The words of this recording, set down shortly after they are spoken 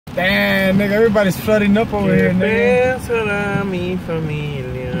Damn, nigga, everybody's flooding up over here, nigga.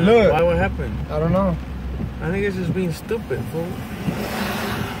 Look. Why? What happened? I don't know. I think it's just being stupid, fool.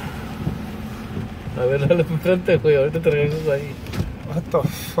 A ver, dale enfrente, güey. Ahorita te regresas ahí. What the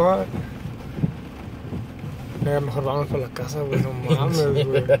fuck? Nigga, mejor vamos por la casa, güey. No mames,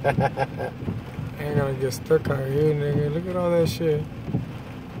 güey. Ain't gonna get stuck out here, nigga. Look at all that shit.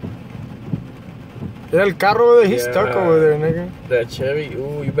 Yeah, el carro over there, he's stuck over there, nigga. That Chevy.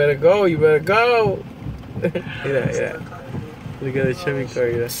 Ooh, you better go. You better go. Yeah. Look at the Chevy car,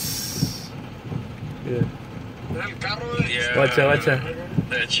 yeah. El carro over there. Watcha.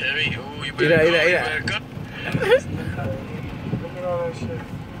 That Chevy. Ooh, you better go. You better go. Look at all that shit.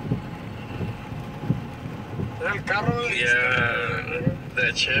 El carro over there. Yeah.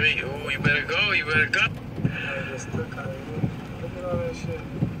 That Chevy. Ooh, you better go. You better go. Look at all that shit.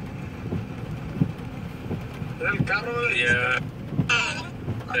 El carro over there. Yeah.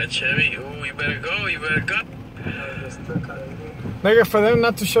 That Chevy. Ooh, you better go. You better go. Nigga, for them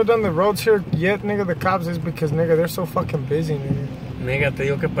not to shut down the roads here yet, nigga, the cops, is because, nigga, they're so fucking busy, nigga. Nigga, te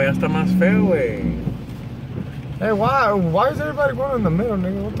digo que para allá está más feo, güey. Hey, why is everybody going in the middle,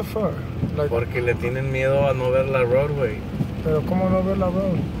 nigga? What the fuck? Like, porque le tienen miedo a no ver la road, güey. Pero ¿cómo no ver la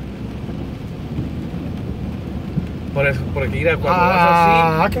road? Por eso, porque mira, cuando vas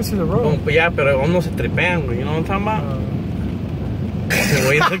así... I can see the road. Pues ya, pero uno se tripean, güey. You know what I'm talking about? Ese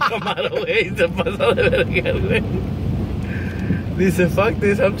güey del Camaro, güey, se pasó de verga, güey. Dice, fuck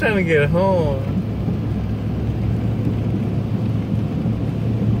this, I'm trying to get home.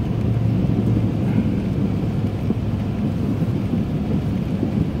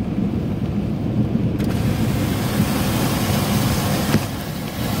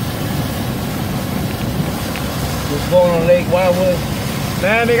 We're going on Lake Wildwood.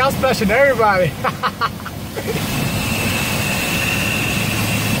 Man, nigga, I'm splashing everybody.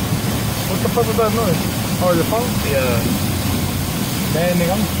 What the fuck was that noise? Oh, your phone? Yeah. Man,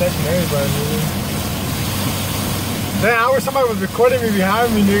 nigga, I'm splashing everybody, nigga. Damn, I wish somebody was recording me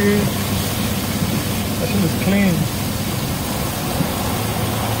behind me, nigga. That shit was clean.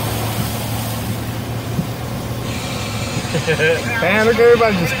 Damn, look at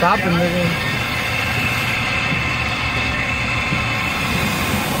everybody just stopping, nigga.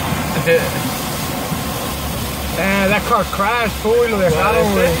 Damn, that car crashed, fool, y lo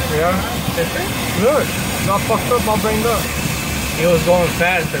dejaron, güey. Yeah. Look, it's all fucked up, all brained up. He was going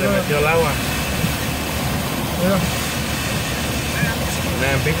fast, se le metió el agua. Yeah.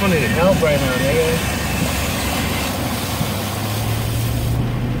 Man, people need help right now, nigga.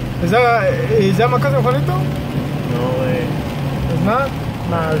 Is that my cousin Juanito? No way. It's not?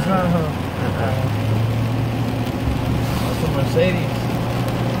 Nah, it's not, huh? That's a Mercedes.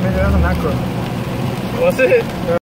 Nigga, that's an Acura. What's it?